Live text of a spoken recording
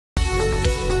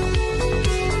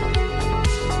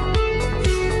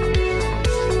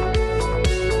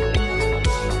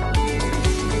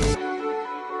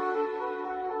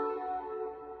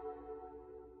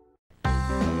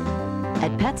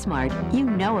PetSmart, you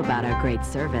know about our great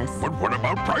service. But what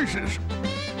about prices?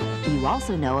 You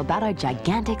also know about our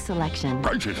gigantic selection.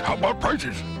 Prices? How about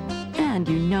prices? And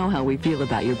you know how we feel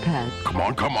about your pet. Come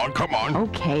on, come on, come on.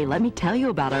 Okay, let me tell you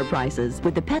about our prices.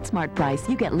 With the PetSmart price,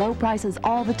 you get low prices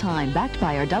all the time, backed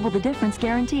by our double the difference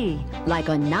guarantee. Like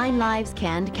on 9 Lives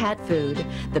canned cat food.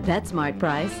 The PetSmart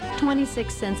price,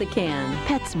 26 cents a can.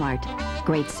 PetSmart.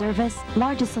 Great service,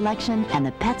 largest selection, and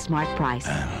the PetSmart price.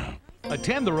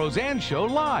 Attend the Roseanne Show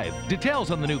live.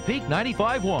 Details on the new Peak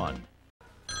 95.1.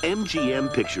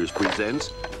 MGM Pictures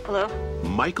presents... Hello?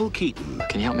 Michael Keaton.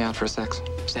 Can you help me out for a sec?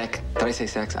 Sec? Did I say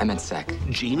sex? I meant sec.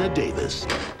 Gina Davis.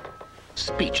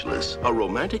 Speechless, a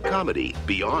romantic comedy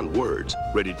beyond words.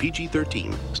 Rated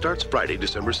PG-13. Starts Friday,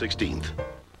 December 16th.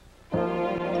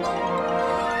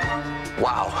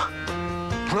 Wow.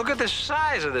 Look at the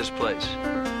size of this place.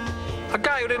 A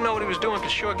guy who didn't know what he was doing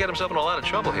could sure get himself in a lot of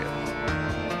trouble here.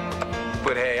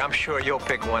 But hey, I'm sure you'll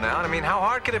pick one out. I mean, how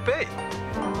hard could it be?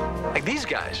 Like these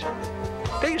guys.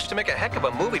 They used to make a heck of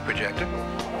a movie projector.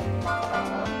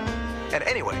 And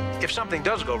anyway, if something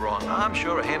does go wrong, I'm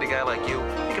sure a handy guy like you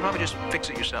can probably just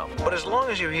fix it yourself. But as long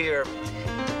as you're here,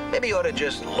 maybe you ought to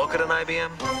just look at an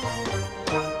IBM.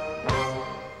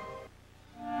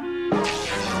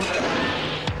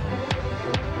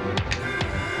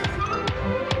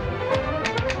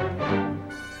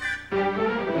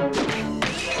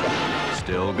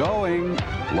 Still going.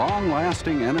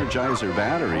 Long-lasting Energizer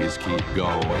batteries keep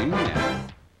going.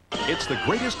 It's the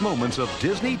greatest moments of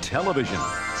Disney television.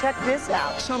 Check this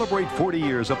out. Celebrate 40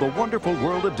 years of the wonderful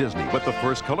world of Disney with the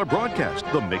first color broadcast,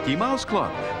 the Mickey Mouse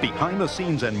Club, behind the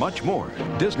scenes and much more.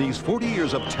 Disney's 40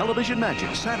 years of television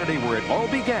magic, Saturday where it all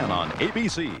began on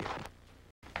ABC.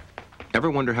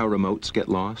 Ever wonder how remotes get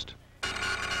lost?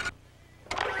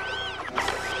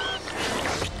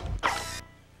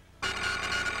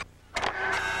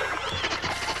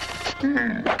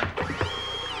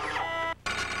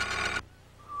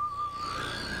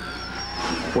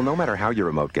 Well, no matter how your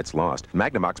remote gets lost,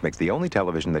 Magnavox makes the only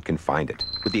television that can find it.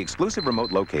 With the exclusive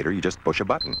remote locator, you just push a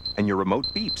button, and your remote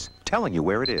beeps, telling you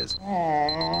where it is.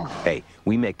 Hey,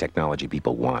 we make technology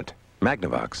people want.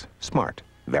 Magnavox. Smart.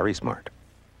 Very smart.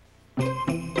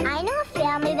 I know a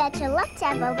family that you love to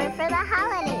have over for the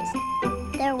holidays.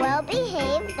 They're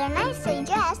well-behaved, they're nicely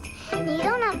dressed, and you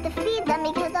don't have to feed them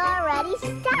because they're already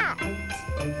stocked.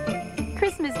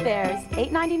 Christmas bears,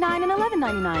 $8.99 and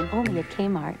 $11.99, only at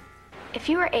Kmart. If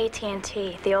you were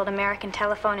AT&T, the old American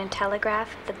telephone and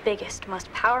telegraph, the biggest, most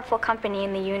powerful company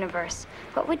in the universe,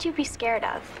 what would you be scared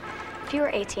of? If you were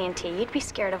AT&T, you'd be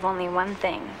scared of only one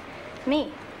thing.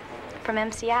 Me, from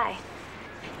MCI.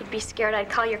 You'd be scared I'd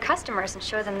call your customers and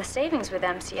show them the savings with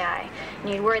MCI, and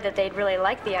you'd worry that they'd really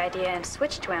like the idea and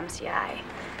switch to MCI.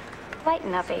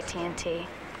 Lighten up, AT&T.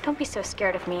 Don't be so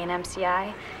scared of me and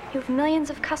MCI. You have millions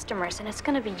of customers, and it's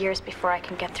going to be years before I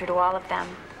can get through to all of them.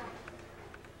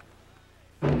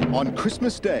 On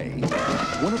Christmas Day,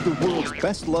 one of the world's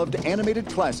best-loved animated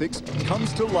classics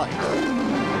comes to life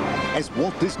as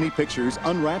Walt Disney Pictures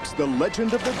unwraps the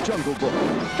legend of the Jungle Book.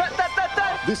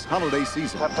 This holiday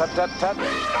season,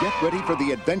 get ready for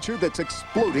the adventure that's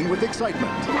exploding with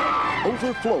excitement,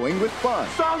 overflowing with fun,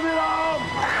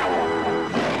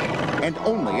 and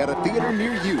only at a theater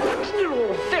near you.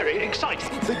 Very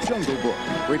exciting. The Jungle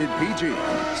Book, rated PG,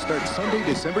 starts Sunday,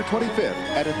 December 25th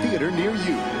at a theater near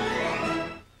you.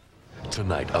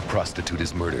 Tonight, a prostitute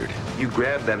is murdered. You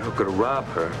grabbed that hooker to rob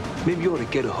her. Maybe you ought to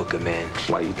get a hooker, man.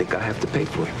 Why you think I have to pay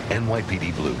for it?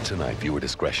 NYPD Blue tonight. Viewer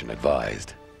discretion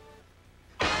advised.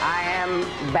 I am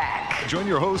back. Join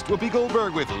your host, Whoopi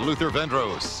Goldberg, with Luther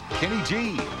Vandross, Kenny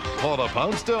G, Paula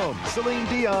Poundstone, Celine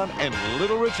Dion, and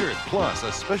Little Richard. Plus,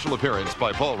 a special appearance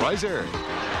by Paul Reiser.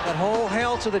 That whole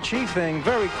Hail to the Chief thing,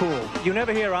 very cool. You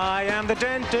never hear, I am the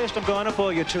dentist, I'm going to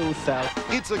pull your tooth out.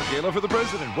 It's a Gala for the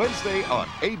President, Wednesday on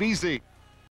ABC.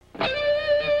 I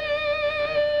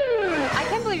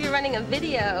can't believe you're running a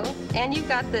video, and you've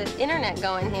got the internet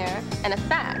going here, and a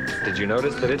fax. Did you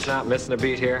notice that it's not missing a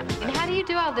beat here? And how do you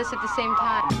do all this at the same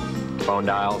time? Phone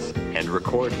dials and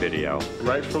record video.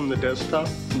 Right from the desktop?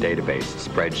 Database,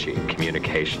 spreadsheet,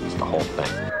 communications, the whole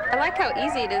thing. I like how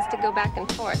easy it is to go back and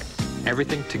forth.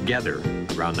 Everything together,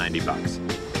 around $90.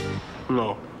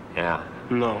 No. Yeah.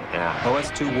 No. Yeah.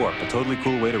 OS2 Warp, a totally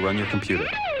cool way to run your computer.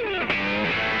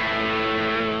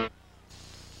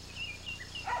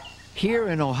 Here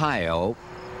in Ohio,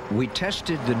 we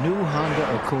tested the new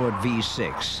Honda Accord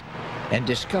V6 and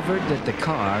discovered that the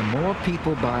car more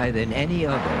people buy than any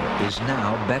other is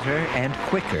now better and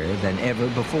quicker than ever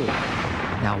before.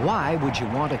 Now, why would you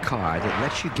want a car that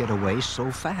lets you get away so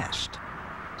fast?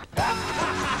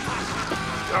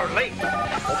 You're late.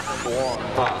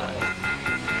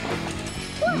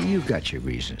 You've got your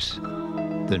reasons.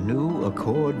 The new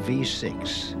Accord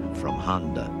V6 from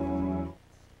Honda.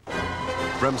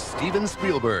 From Steven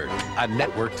Spielberg, a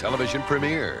network television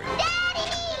premiere.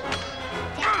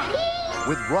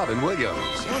 With Robin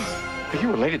Williams. Are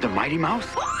you related to Mighty Mouse?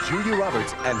 Julia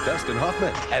Roberts and Dustin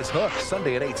Hoffman as Hook,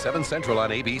 Sunday at 8, 7 Central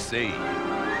on ABC.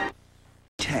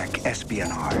 Tech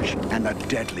espionage and a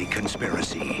deadly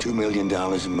conspiracy. $2 million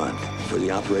a month for the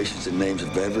operations and names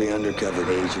of every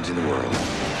undercover agent in the world.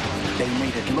 They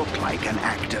made it look like an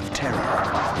act of terror.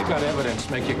 You got evidence.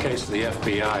 Make your case to the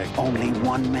FBI. Only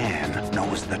one man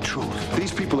knows the truth.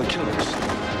 These people are killers.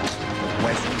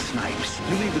 Wesley Snipes.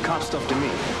 You leave the cop stuff to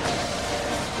me.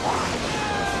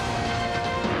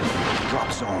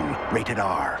 Drop Zone, rated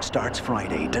R, starts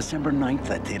Friday, December 9th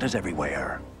at theaters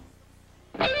everywhere.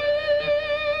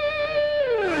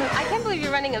 I can't believe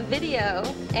you're running a video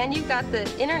and you've got the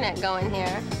internet going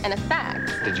here and a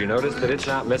fax. Did you notice that it's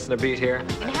not missing a beat here?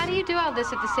 And how do you do all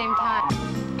this at the same time?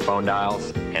 Phone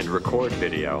dials and record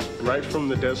video. Right from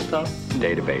the desktop?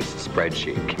 Database,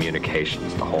 spreadsheet,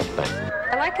 communications, the whole thing.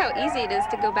 I like how easy it is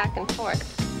to go back and forth.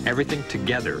 Everything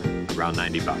together, around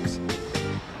 $90.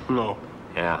 No.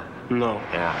 Yeah. No.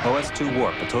 Yeah. OS2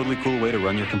 Warp, a totally cool way to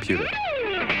run your computer.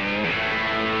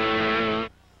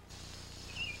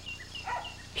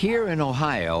 Here in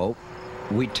Ohio,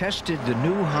 we tested the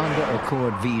new Honda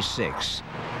Accord V6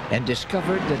 and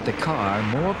discovered that the car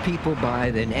more people buy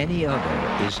than any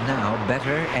other is now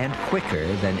better and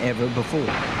quicker than ever before.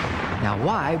 Now,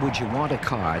 why would you want a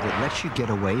car that lets you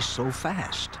get away so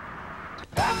fast?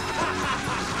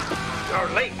 You're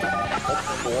late.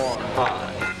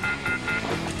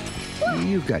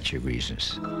 You've got your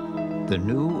reasons. The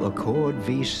new Accord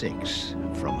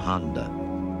V6 from Honda.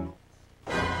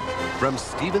 From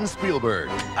Steven Spielberg,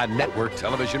 a network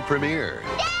television premiere.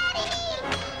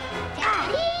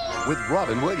 With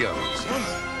Robin Williams.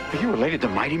 Are you related to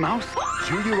Mighty Mouse?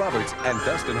 Julia Roberts and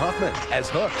Dustin Hoffman as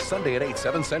Hook, Sunday at 8,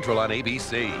 7 Central on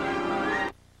ABC.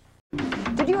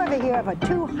 Did you ever hear of a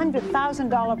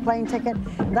 $200,000 plane ticket?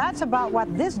 That's about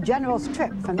what this general's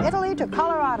trip from Italy to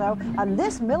Colorado on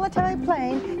this military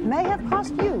plane may have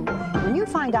cost you. When you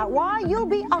find out why, you'll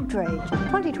be outraged.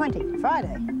 2020,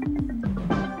 Friday.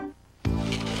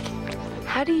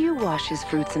 How do you wash his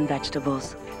fruits and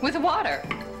vegetables? With water.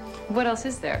 What else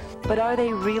is there? But are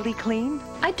they really clean?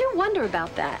 I do wonder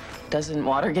about that. Doesn't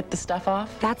water get the stuff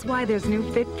off? That's why there's new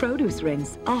Fit Produce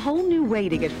Rinse. A whole new way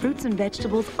to get fruits and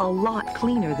vegetables a lot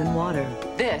cleaner than water.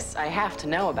 This I have to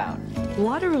know about.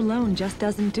 Water alone just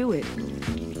doesn't do it.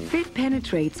 Fit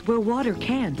penetrates where water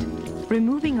can't,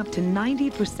 removing up to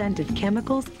 90% of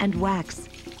chemicals and wax.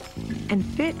 And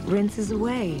Fit rinses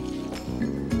away.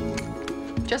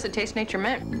 Just a Taste Nature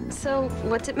mint. So,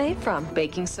 what's it made from?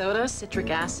 Baking soda, citric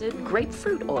acid,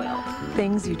 grapefruit oil.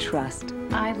 Things you trust.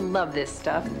 I love this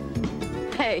stuff.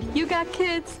 Hey, you got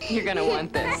kids? You're gonna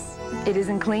want this. It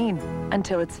isn't clean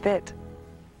until it's Fit.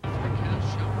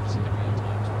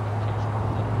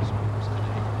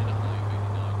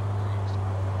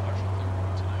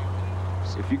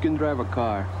 If you can drive a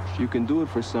car, you can do it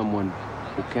for someone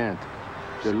who can't.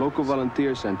 The local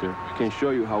volunteer center can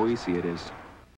show you how easy it is.